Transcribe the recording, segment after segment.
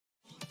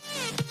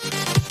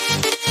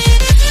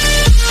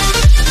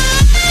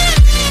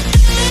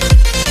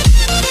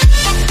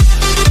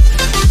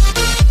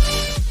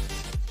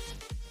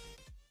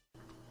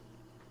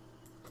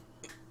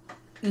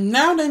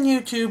Now then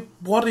YouTube,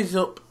 what is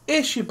up?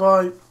 It's your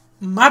boy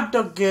Mad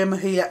Dog Gamer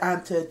here,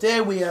 and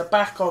today we are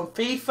back on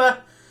FIFA.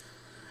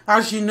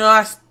 As you know,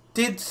 I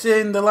did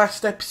say in the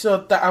last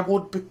episode that I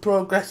would be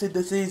progressing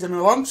the season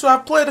along, so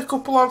I've played a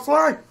couple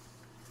offline.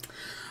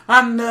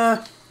 And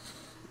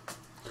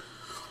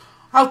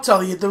I'll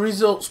tell you the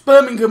results.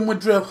 Birmingham we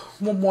drew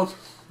 1-1.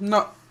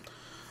 Not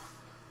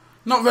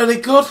very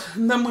good.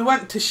 And then we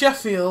went to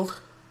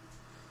Sheffield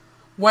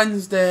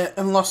Wednesday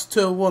and lost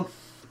 2-1.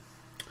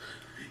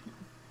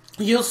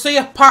 You'll see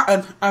a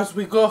pattern as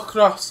we go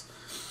across,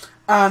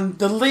 and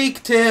the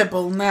league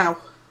table now,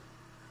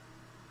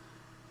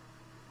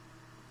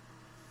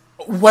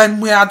 when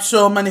we had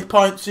so many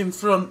points in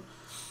front,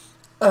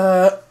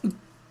 does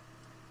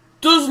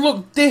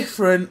look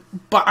different,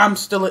 but I'm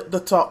still at the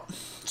top.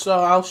 So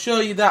I'll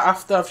show you that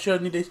after I've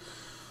shown you this.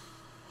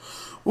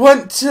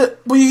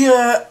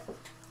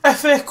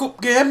 FA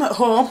Cup game at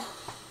home.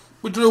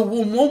 We drew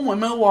 1-1 with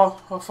Millwall.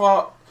 I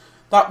thought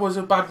that was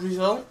a bad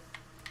result.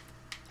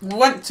 We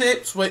went to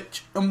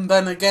Ipswich and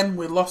then again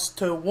we lost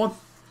 2-1.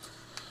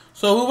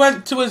 So we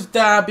went to his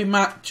derby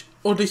match,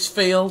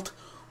 Huddersfield,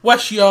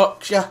 West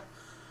Yorkshire,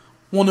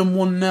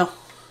 1-1-0.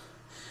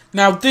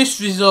 Now this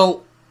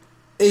result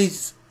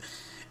is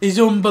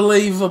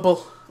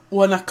unbelievable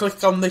when I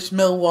click on this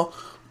Millwall.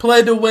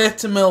 Played away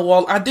to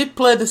Millwall. I did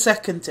play the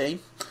second team.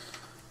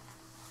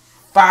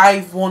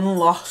 5-1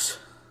 loss.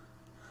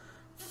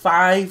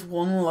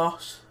 5-1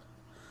 loss.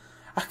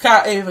 I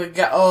can't even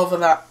get over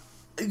that.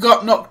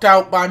 Got knocked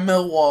out by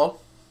Millwall,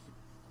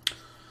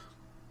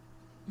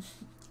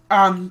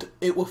 and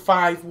it was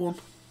 5-1.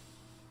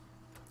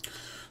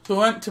 So we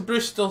went to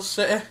Bristol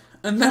City,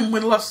 and then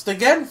we lost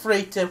again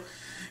 3-2.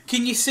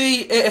 Can you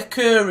see it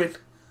occurring?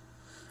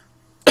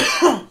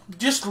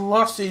 Just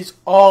losses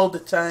all the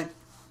time.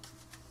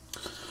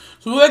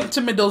 So we went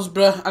to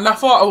Middlesbrough, and I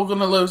thought I was going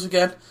to lose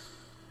again.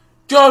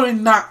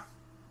 During that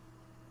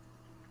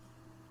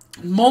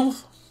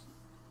month,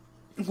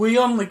 we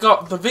only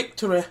got the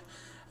victory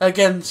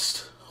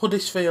against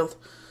Huddersfield.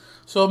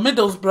 So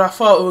Middlesbrough, I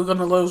thought we were going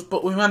to lose,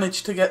 but we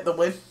managed to get the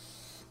win.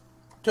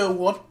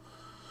 2-1.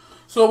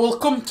 So we'll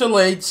come to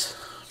Leeds.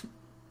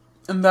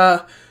 And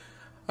I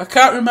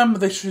can't remember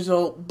this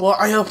result, but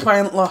I hope I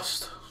ain't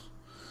lost.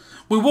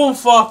 We won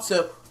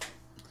 4-2.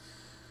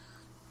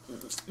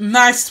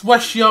 Nice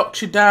West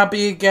Yorkshire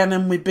derby again,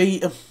 and we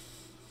beat them.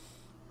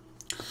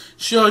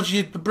 Shows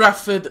you the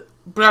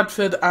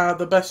Bradford are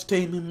the best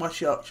team in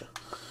West Yorkshire.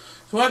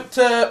 So went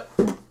to...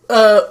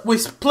 we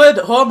played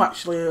at home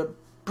actually,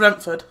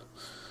 Brentford.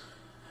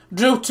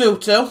 Drew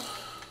 2-2.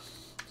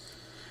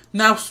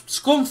 Now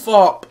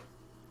Scunthorpe,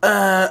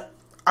 I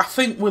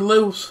think we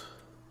lose.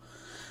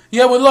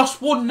 Yeah, we lost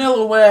 1-0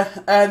 away,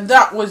 and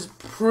that was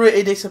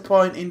pretty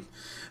disappointing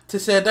to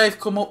say. They've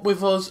come up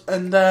with us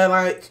and they're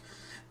like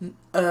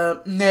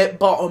near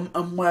bottom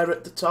and we're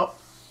at the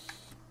top.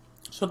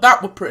 So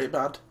that was pretty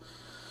bad.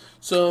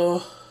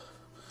 So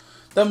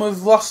then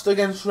we've lost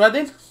against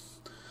Reading.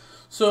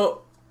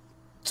 So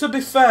to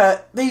be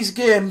fair, these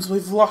games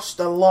we've lost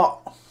a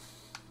lot.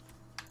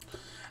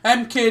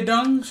 MK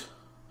Dons,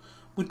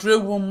 we drew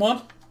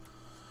 1-1.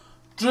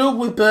 Drew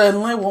with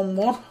Burnley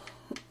 1-1.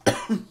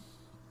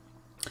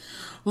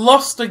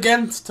 Lost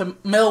against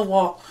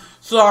Millwall.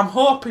 So I'm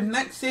hoping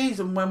next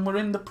season when we're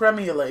in the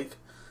Premier League,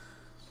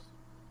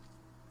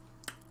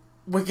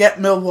 we get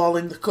Millwall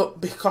in the cup,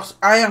 because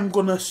I am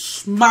going to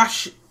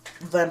smash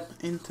them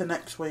into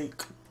next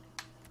week.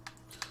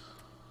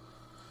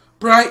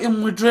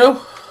 Brighton we drew.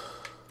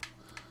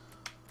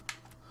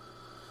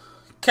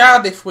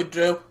 Cardiff we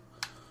drew.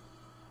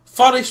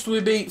 Forest we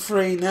beat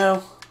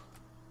 3-0.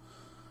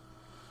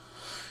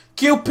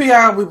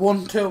 QPR we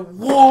won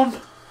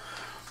 2-1.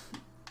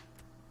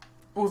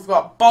 We've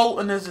got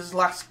Bolton as his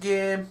last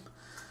game.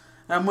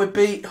 And we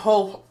beat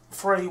Hull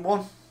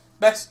 3-1.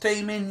 Best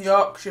team in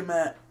Yorkshire,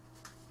 mate.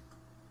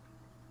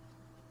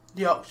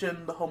 Yorkshire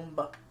and the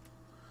Humber.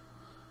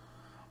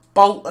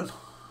 Bolton,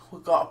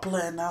 we've got to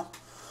play now.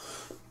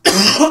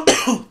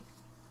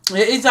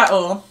 It is at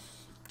home.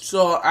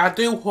 So I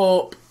do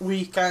hope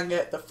we can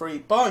get the 3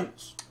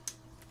 points.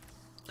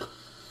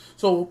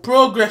 So we'll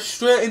progress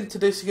straight into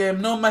this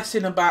game, no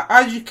messing about.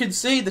 As you can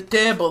see the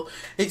table,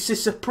 it's a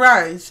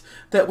surprise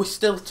that we're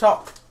still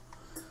top.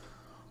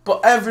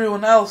 But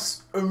everyone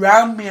else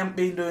around me ain't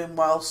been doing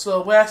well,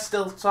 so we're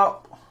still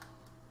top.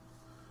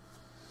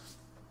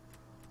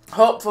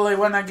 Hopefully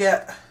when I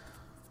get...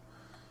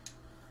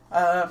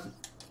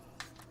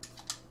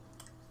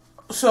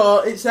 so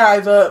it's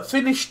either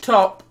finish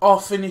top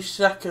or finish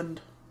second.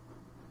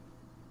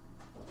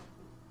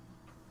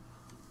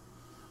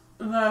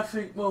 And I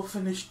think we'll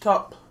finish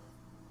top.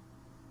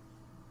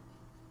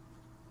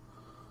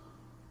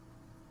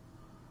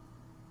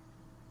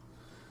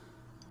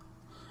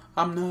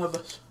 I'm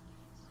nervous.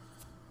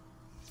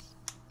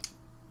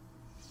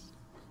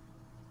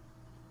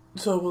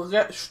 So we'll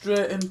get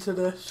straight into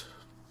this.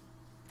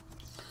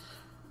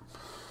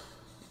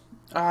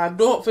 I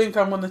don't think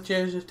I'm going to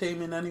change the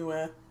team in any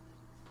way.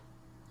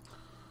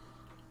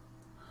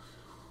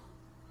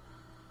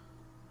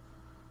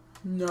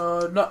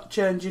 No, not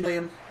changing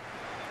him.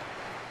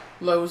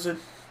 Losing.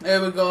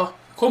 Here we go.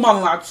 Come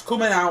on, lads.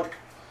 Coming out.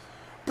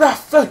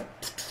 Bradford.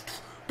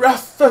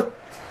 Bradford.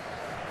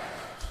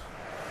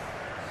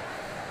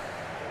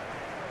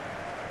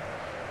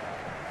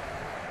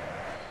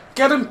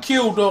 Get them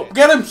queued up.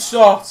 Get them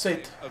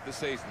sorted. Of the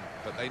season,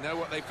 but they know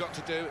what they've got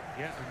to do.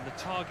 Yeah, and the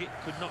target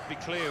could not be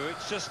clearer.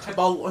 It's just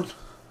Bolton.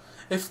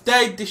 If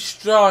they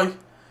destroy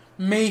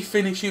me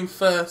finishing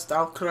first,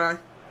 I'll cry.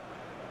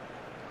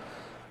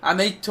 I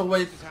need to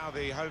win. This is how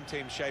the home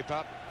team shape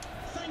up.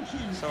 Thank you.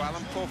 So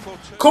Alan,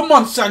 4-4-2. Come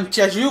on,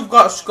 Sanchez, you've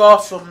got to score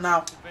some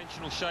now.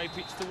 Conventional shape,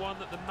 it's the one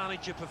that the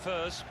manager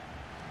prefers.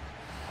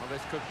 Well,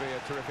 this could be a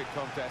terrific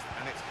contest,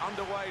 and it's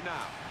underway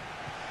now.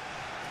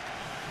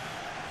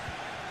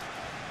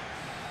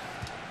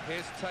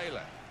 Here's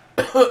Taylor.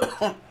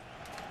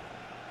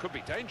 Could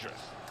be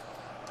dangerous.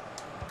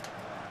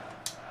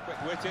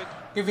 Quick-witted.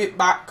 Give it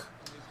back.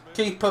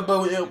 Keeper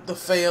booting up the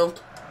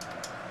field.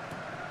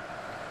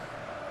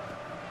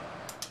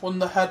 Won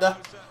the header.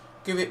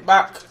 Give it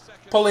back.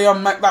 Pulley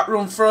on, make that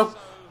run through.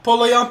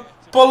 Pulley on,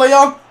 pulley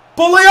on,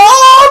 pulley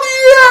on!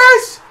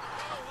 Yes!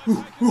 They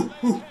go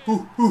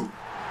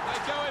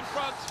in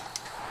front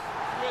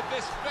with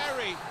this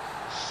very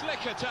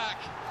slick attack.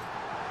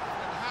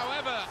 And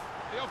however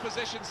the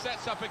opposition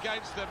sets up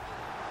against them,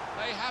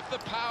 they have the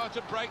power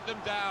to break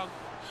them down.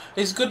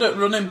 He's good at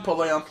running,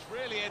 Pulley on. It's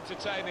really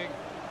entertaining.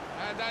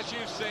 And as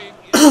you've seen,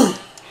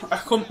 I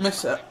couldn't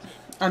miss it.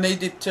 I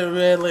needed to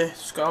really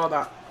score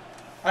that.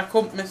 I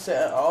couldn't miss it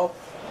at all.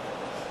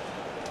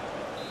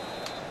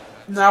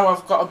 Now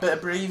I've got a bit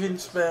of breathing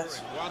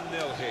space.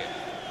 1-0 here.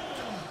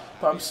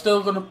 But I'm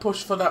still going to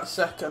push for that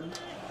second.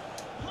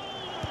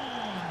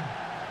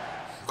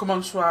 Come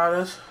on,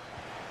 Suarez.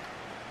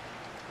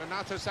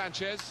 Renato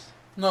Sanchez.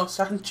 No,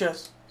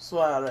 Sanchez.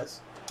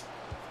 Suarez.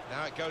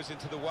 Now it goes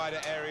into the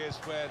wider areas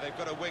where they've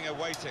got a winger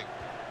waiting.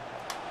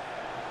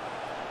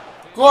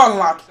 Go on,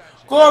 lad.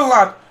 Go on,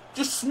 lad.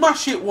 Just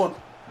smash it one.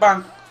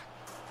 Bang.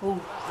 Ooh.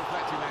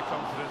 Reflecting their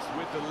confidence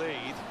with the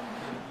lead.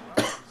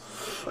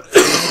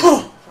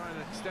 Trying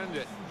to extend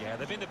it. Yeah,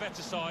 they've been the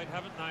better side,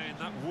 haven't they? And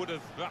that would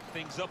have wrapped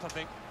things up, I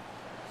think.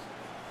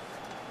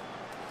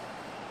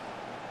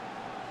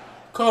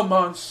 Come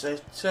on,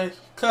 City.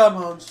 Come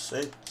on,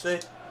 City.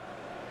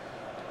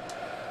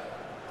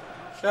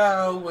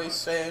 Shall we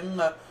sing?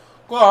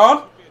 Go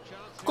on.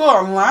 Go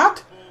on,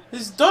 lad.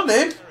 He's done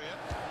him.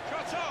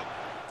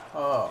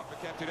 Oh.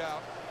 Kept it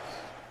out.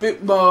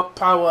 Bit more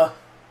power.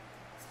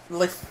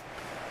 Lift.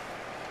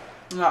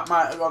 And that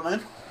might have gone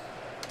in.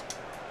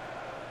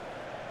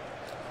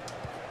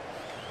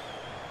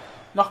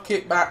 Knock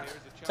it back.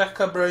 Take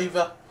a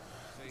breather.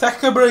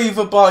 Take a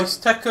breather, boys.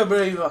 Take a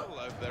breather. All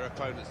over their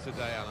opponents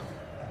today, Alan.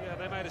 Yeah,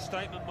 they made a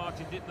statement,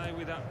 Martin, didn't they,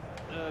 with that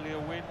earlier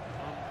win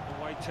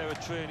on away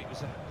territory, and it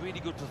was a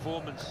really good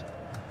performance.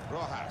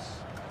 Rojas.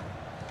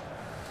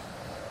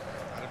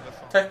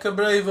 Take a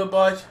breather,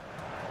 boys.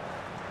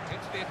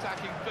 Into the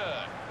attacking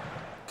third.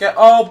 Get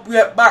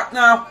back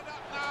now.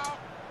 Now.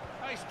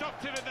 They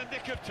stopped him in the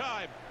nick of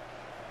time.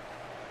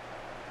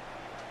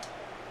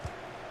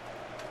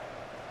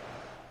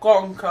 Go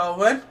on,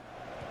 Calvin.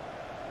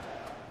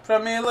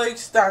 Premier League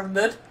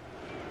standard.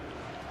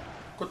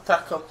 Good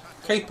tackle.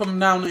 Keep him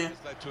down here.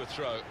 Led to a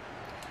throw.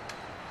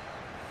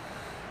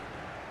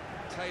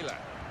 Taylor.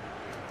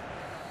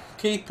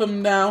 Keep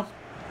him down.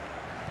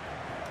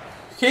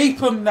 Keep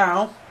him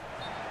down.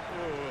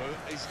 Oh,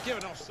 he's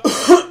given off.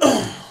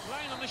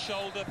 Playing on the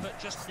shoulder, but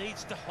just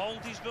needs to hold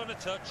his run a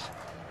touch.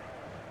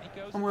 He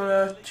goes. I'm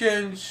gonna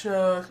change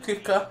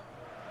kicker.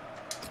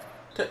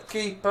 Take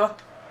keeper.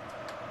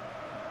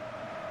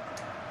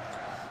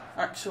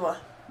 Actually,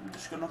 I'm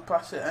just gonna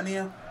pass it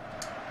anyhow.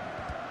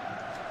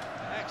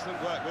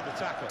 Excellent work with the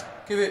tackle.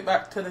 Give it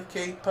back to the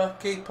keeper.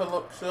 Keeper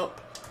looks up.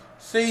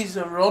 Sees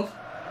a run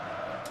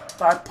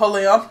by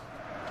Pulley on.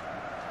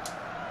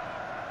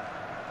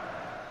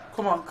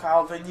 Come on,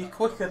 Calvin, you're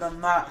quicker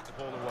than that. The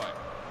ball away.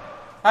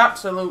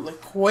 Absolutely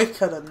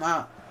quicker than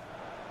that.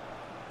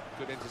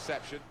 Good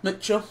interception.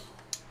 Mitchell.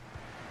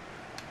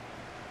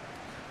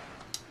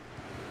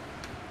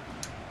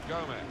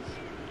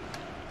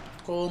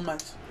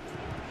 Gomez.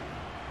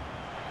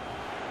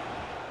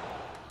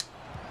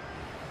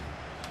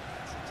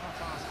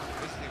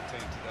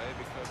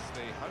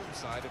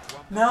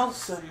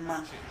 Nelson,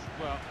 man.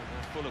 Well, and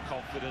they're full of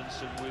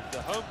confidence, and with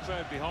the home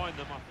crowd behind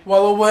them, I think.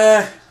 Well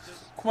away.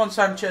 Come on,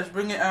 Sanchez,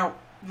 bring it out.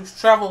 Just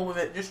travel with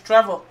it. Just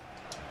travel.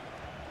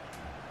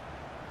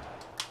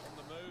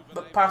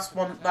 The pass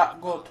wasn't that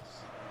good.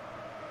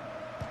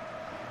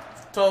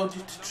 Told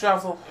you to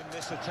travel. In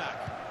this attack,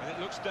 and it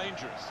looks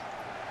dangerous.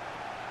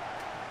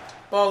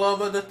 Ball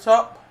over the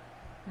top.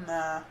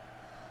 Nah,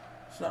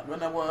 it's not going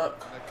to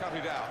work. And they cut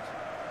it out.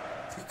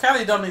 If he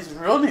carried on his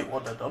run, it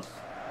would have done.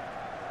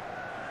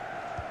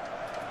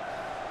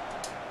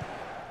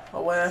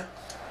 Away.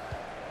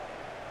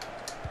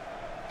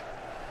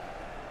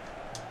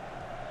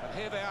 And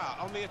here they are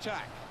on the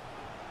attack.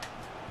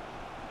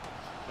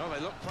 Well, they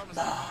look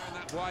promising in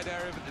that wide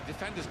area, but the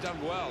defender's done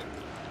well.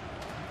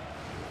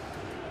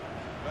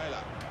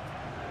 Vela.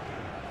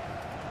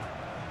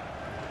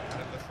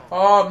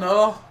 Oh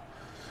no.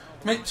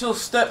 Mitchell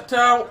stepped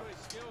out.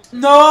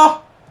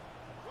 No!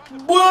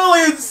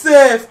 Brilliant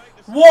save!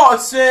 What a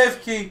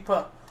save,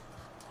 keeper.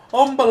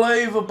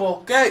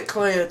 Unbelievable. Gate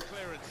cleared.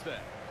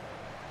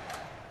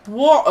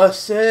 What a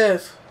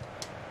save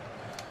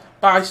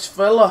by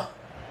s2e9.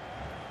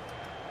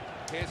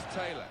 Here's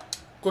Taylor.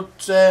 Good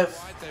save.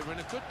 They were in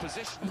a good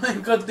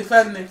position. Good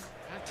defending.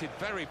 Acted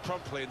very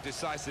promptly and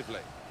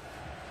decisively.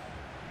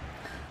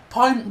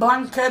 Point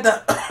blank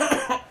header.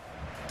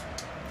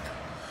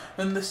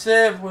 And the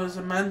save was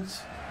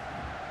immense.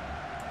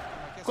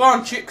 Go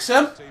on,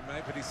 Chickson.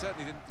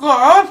 Go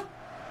on.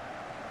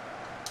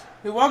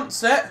 He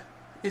wants it.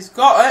 He's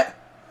got it.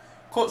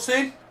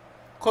 Cutscene.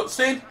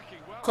 Cutscene.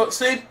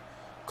 Cutscene.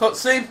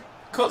 Cutscene.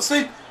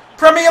 Cutscene.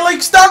 Premier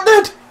League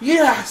standard.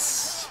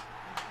 Yes.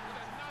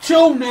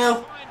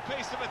 2-0.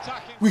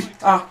 We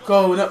are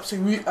going up. See,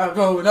 we are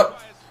going up.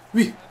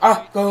 We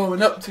are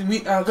going up. See,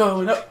 we are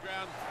going up.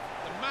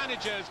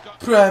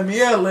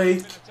 Premier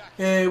League.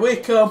 Here we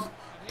come.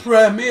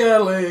 Premier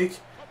League.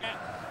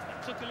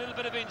 Took a little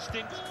bit of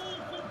instinct.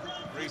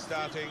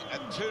 Restarting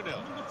at 2-0.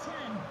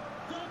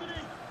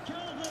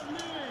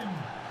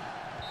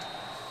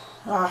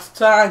 Half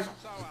time.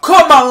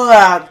 Come on,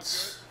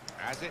 lads.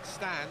 As it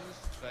stands,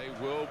 they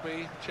will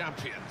be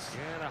champions.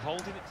 Yeah, they're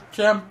holding it.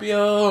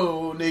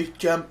 Champions,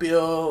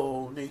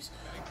 champions.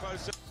 Getting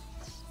closer.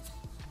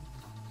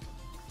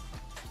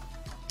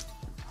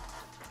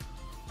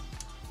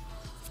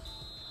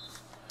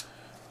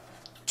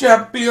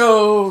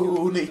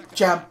 Championi,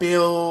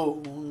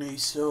 championi,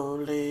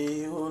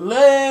 ole, ole,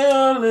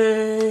 ole.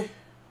 There's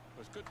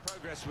good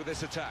progress with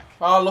this attack.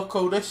 Oh, look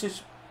who this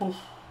is. Oof.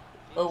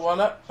 Oh, what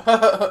it?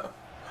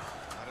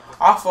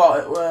 I thought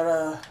it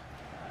were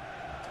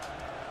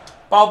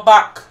ball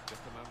back.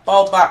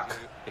 Ball back.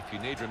 If you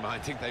need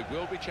reminding, they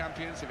will be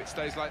champions if it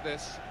stays like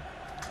this.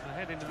 They're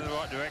heading in the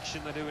right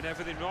direction. They're doing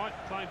everything right.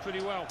 Playing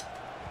pretty well.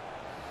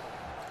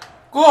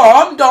 Go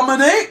on,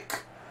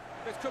 Dominic.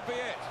 This could be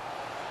it.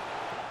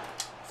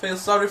 Feel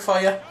sorry for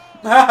you.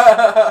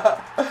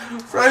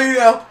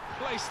 3-0.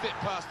 Placed it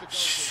past the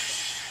goalkeeper.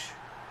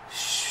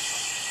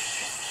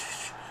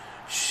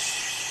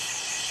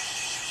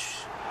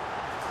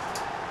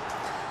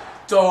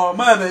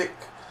 Dominic.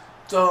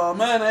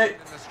 Dominic.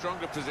 In a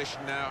stronger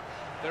position now.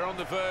 They're on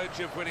the verge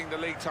of winning the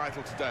league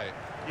title today.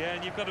 Yeah,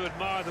 and you've got to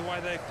admire the way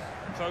they've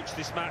approached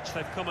this match.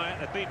 They've come out,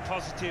 they've been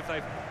positive,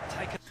 they've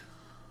taken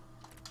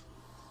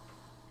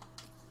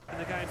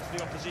the game to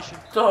the opposition.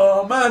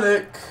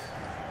 Dominic.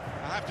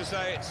 I have to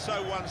say it's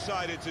so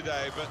one-sided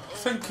today, but I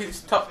think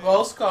he's top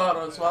goal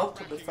scorer as well,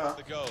 to be fair.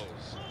 the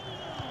goals.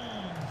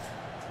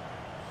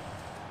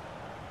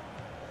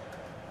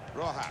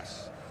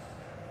 Rojas.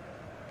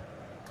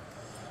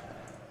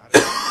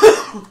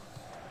 Oh,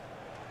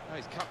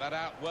 he's cut that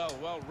out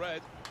well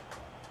read.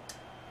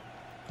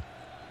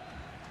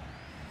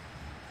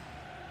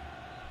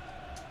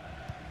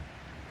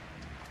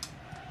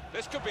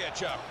 This could be a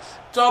chance.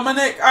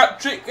 Dominic,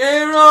 hat-trick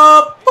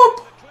hero.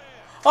 Boop.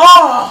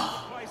 Oh!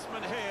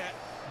 Placement here,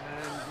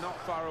 and not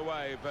far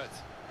away, but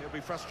he'll be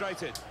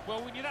frustrated.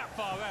 Well, when you're that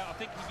far out, I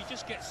think if you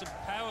just get some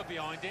power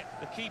behind it,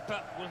 the keeper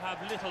will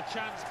have little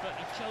chance, but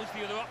he chose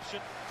the other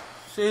option.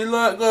 See,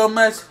 look,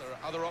 Gomez. There are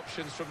other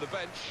options from the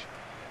bench.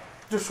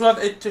 Just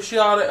wanted to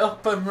shore it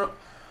up, and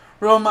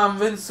Roman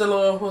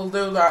Vincelo will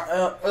do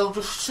that. He'll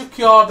just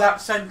secure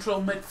that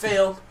central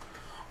midfield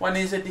when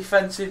he's a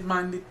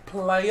defensive-minded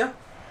player.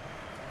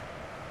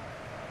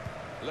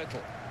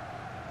 Little.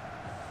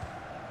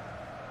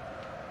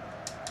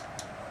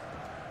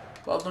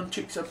 Well done,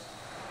 Chickson.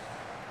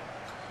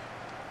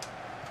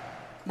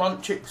 Come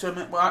on, Chickson.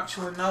 It was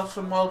actually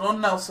Nelson. Well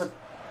done, Nelson.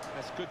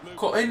 That's good move.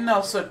 Cut in,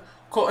 Nelson.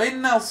 Cut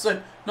in,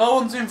 Nelson. No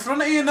one's in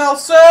front of you,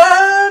 Nelson.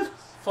 4-0.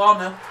 What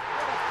a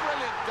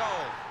brilliant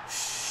goal.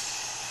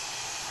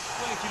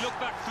 Well, if you look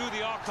back through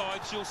the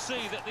archives, you'll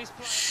see that this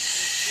player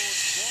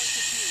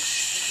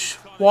has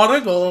scored quite a few. What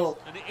a goal.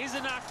 And it is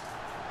an act.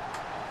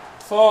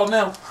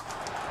 4-0.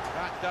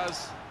 That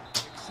does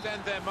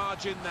extend their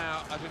margin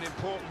now at an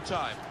important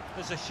time.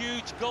 There's a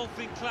huge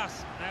golfing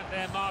class out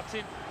there,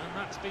 Martin, and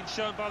that's been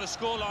shown by the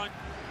scoreline.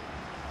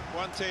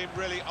 One team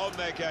really on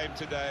their game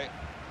today,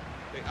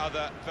 the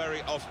other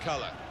very off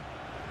colour.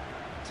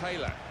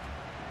 Taylor.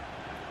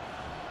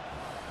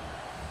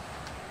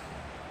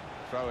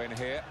 Throw in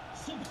here.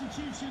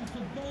 Substitution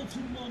for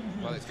Bolton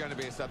Wanderers. Well, it's going to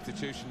be a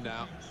substitution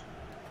now.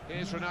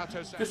 Here's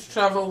Renato Sanchez. Just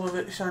travel with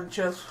it,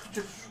 Sanchez.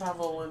 Just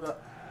travel with it.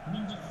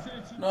 Number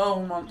 30. No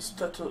one wants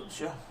to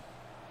touch you.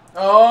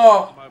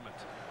 Oh! Moment.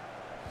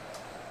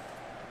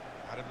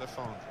 Adam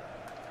Lafondre.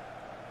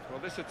 Well,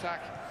 this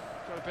attack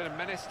got a bit of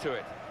menace to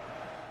it.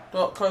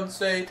 Don't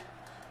concede.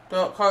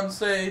 Don't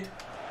concede.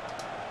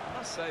 I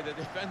must say the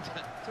defender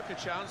took a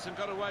chance and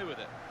got away with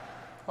it.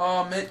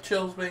 Oh,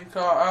 Mitchell's been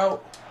caught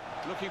out.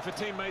 Looking for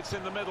teammates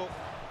in the middle.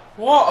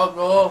 What a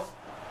goal.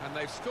 And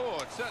they've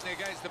scored, certainly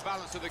against the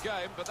balance of the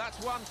game, but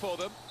that's one for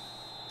them.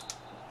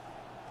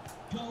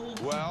 Goal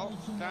for Well,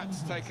 Bolton that's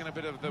Wanderers. taken a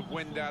bit of the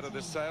wind out of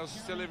the sails.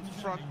 Still in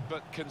front,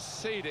 but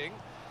conceding.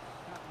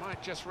 That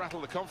might just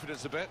rattle the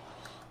confidence a bit.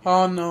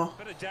 Oh no,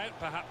 Bit of doubt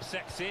perhaps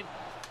sets in.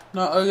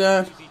 not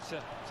again. Easy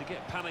to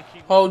get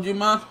panicky. Hold you,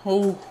 man.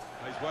 Oh,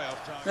 He's way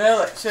off target. they're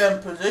like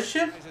same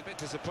position. He's a bit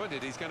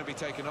disappointed. He's going to be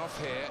taken off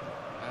here,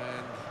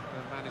 and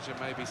the manager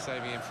may be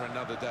saving him for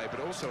another day, but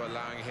also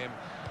allowing him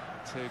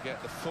to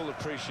get the full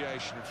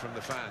appreciation from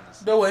the fans.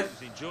 Do him.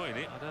 He's enjoying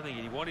it. I don't think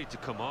he wanted to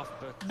come off,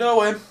 but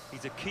Do him.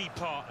 he's a key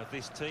part of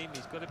this team.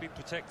 He's got to be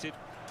protected.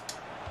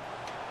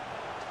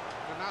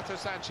 Renato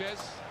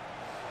Sanchez.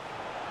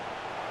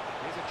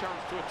 Here's a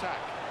chance to attack.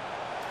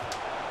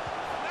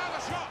 Now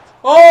the shot!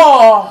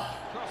 Oh,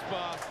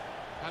 Crossbar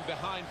and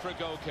behind for a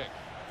goal kick.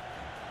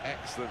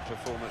 Excellent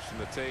performance from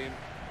the team.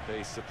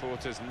 The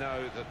supporters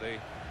know that the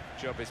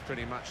job is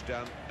pretty much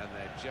done, and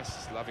they're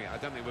just loving it. I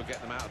don't think we'll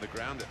get them out of the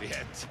ground at the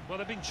end. Well,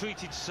 they've been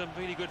treated to some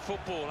really good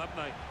football, haven't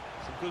they?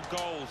 Some good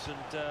goals,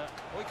 and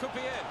We could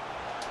be in.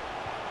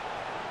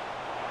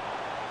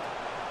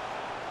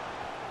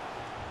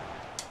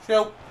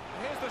 shoot.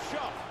 Here's the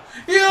shot.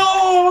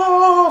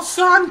 Yo,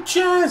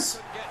 Sanchez.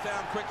 Couldn't get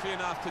down quickly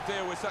enough to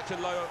deal with such a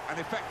low and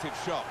effective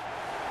shot.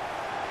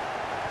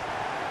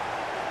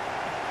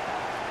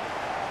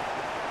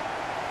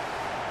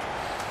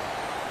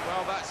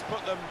 Well, that's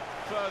put them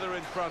further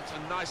in front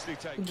and nicely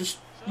taken. Just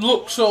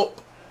looks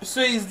up,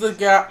 sees the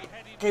gap.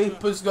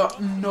 Keeper's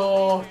got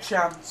no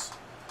chance.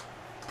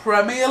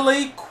 Premier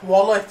League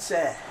quality.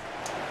 I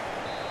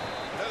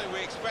don't think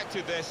we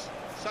expected this.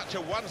 Such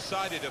a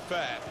one-sided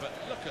affair, but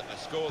look at the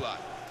scoreline.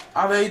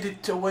 I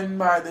needed to win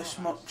by this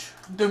much.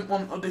 Didn't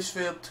want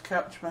Huddersfield to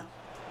catch me.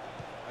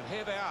 And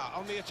here they are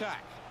on the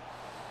attack.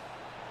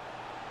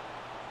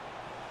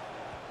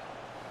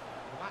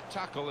 Well, that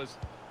tackle has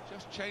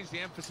just changed the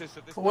emphasis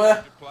of this Where?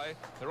 match of play.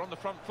 They're on the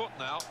front foot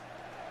now.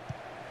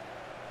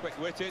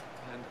 Quick-witted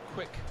and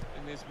quick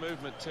in his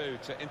movement too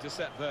to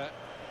intercept there.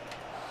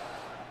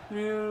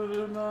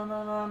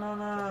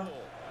 No.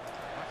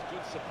 That's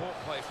good support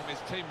play from his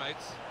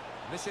teammates.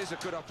 This is a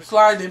good opportunity.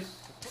 Sliding.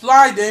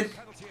 Sliding.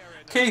 Penalty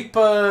area now.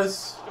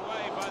 Keepers.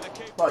 Away by the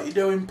keeper. What you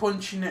doing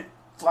punching it,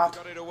 lad?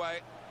 Got it away.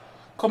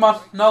 Come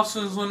on,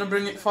 Nelson's going to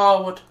bring it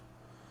forward.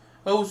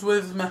 Who's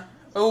with me?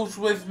 Who's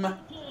with me?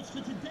 Applause for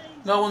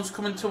today's No one's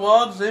coming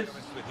towards him.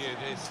 Honest with you,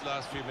 these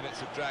last few minutes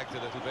have dragged a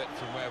little bit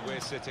from where we're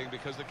sitting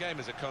because the game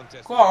is a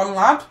contest. Go on,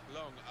 lad.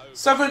 Long over.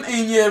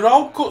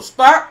 17-year-old cuts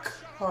back.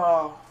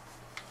 Oh,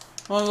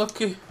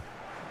 unlucky.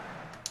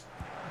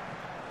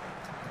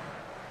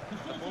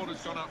 The board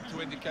has gone up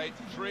to indicate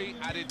 3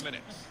 added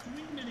minutes.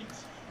 3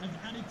 minutes of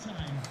added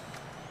time.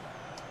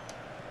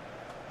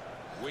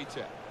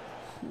 Wheater.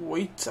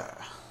 Waiter.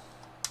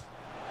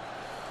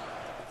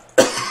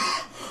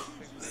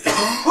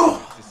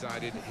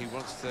 Decided he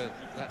wants to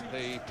let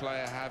the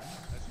player have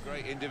a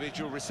great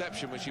individual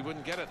reception, which he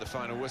wouldn't get at the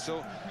final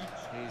whistle.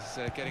 He's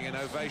getting an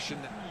ovation.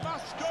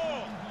 Must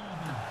score!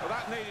 Well,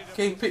 that needed a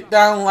Keep it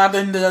down, lad,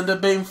 instead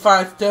of being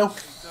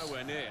 5-2.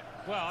 nowhere near.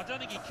 well, I don't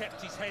think he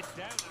kept his head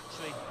down,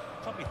 actually.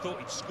 Probably thought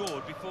he'd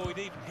scored before he'd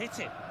even hit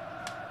it.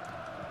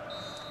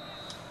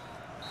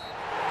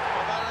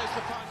 Well, there is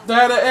the final.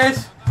 There it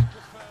is.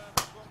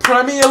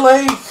 Premier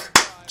League.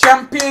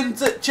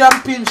 Champions at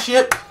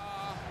Championship. The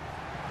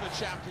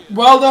champion.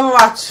 Well done,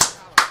 lads.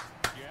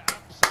 Yeah,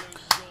 absolute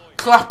joy.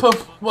 Clap 'em.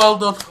 Well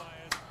done.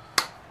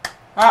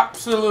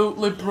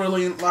 Absolutely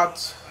brilliant,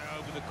 lads.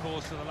 Over the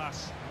course of the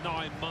last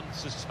 9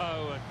 months or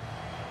so, and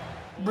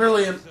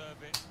Brilliant.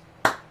 deserve it.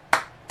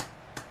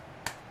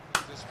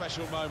 The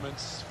special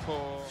moments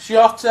for It's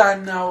your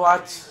time now,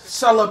 lads.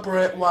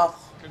 Celebrate well.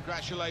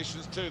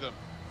 congratulations to them.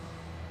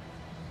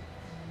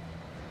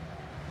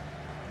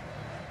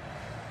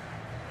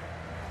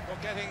 Well,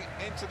 getting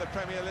into the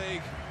Premier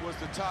League was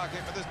the target,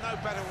 but there's no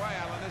better way,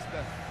 Alan, is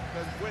there,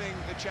 than winning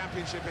the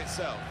championship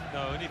itself.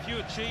 No, and if you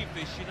achieve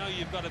this, you know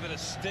you've got a bit of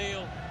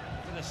steel,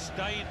 a bit of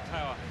staying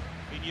power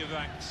in your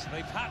ranks.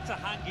 They've had to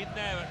hang in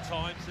there at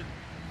times, and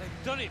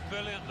they've done it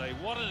brilliantly.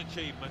 What an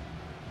achievement.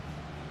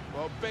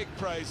 Well, big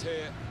praise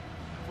here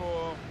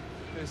for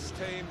this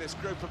team, this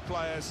group of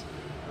players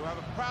who have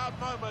a proud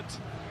moment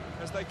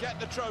as they get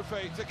the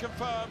trophy to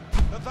confirm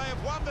that they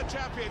have won the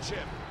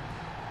championship.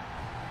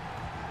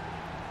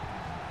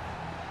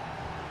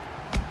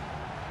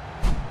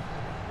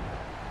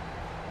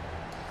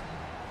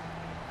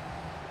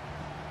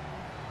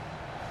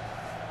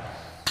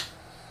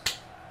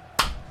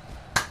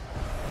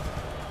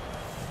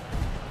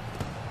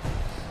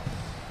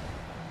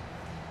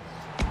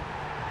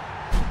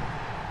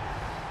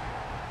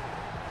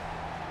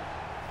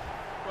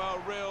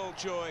 Well, real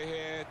joy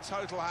here,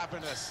 total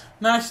happiness.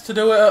 Nice to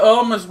do it at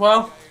home as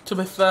well, to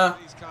be fair.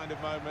 These kind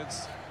of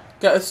moments,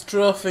 Get a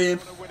trophy in.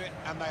 want to win it,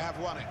 and they have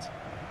won it.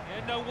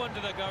 Yeah, no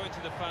wonder they're going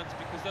to the fans,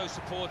 because those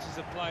supporters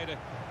have played a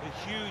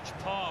huge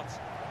part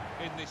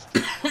in this.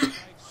 They've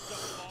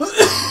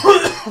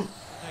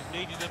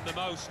needed them the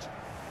most.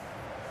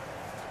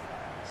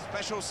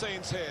 Special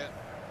scenes here.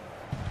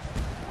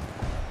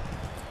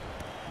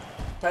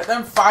 Get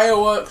them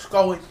fireworks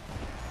going.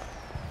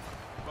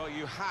 Well,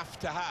 you have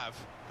to have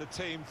the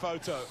team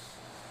photo.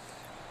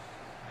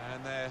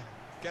 And they're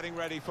getting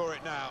ready for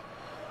it now.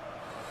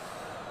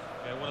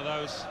 Yeah, one of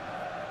those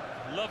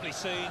lovely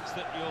scenes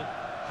that you'll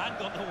hang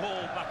on the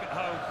wall back at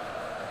home.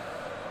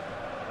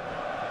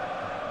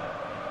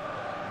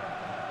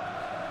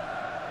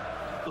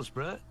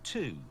 Middlesbrough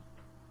 2,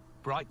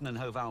 Brighton and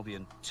Hove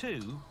Albion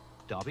 2,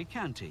 Derby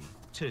County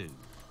 2,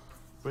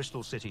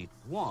 Bristol City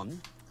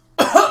 1.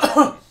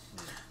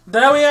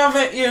 There we have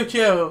it,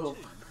 YouTube.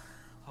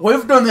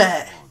 We've done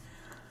it.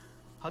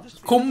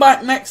 Come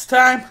back next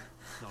time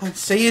and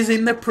see us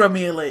in the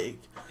Premier League.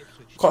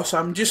 Because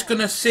I'm just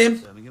going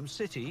to Birmingham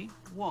City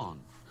 1,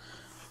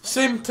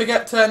 sim to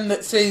get to end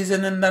the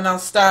season and then I'll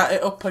start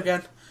it up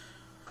again.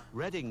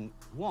 Reading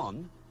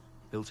 1,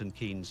 Milton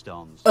Keynes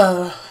Dons.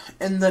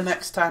 In the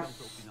next time.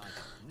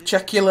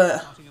 Check you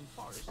later. Nottingham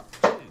Forest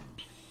 2,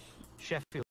 Sheffield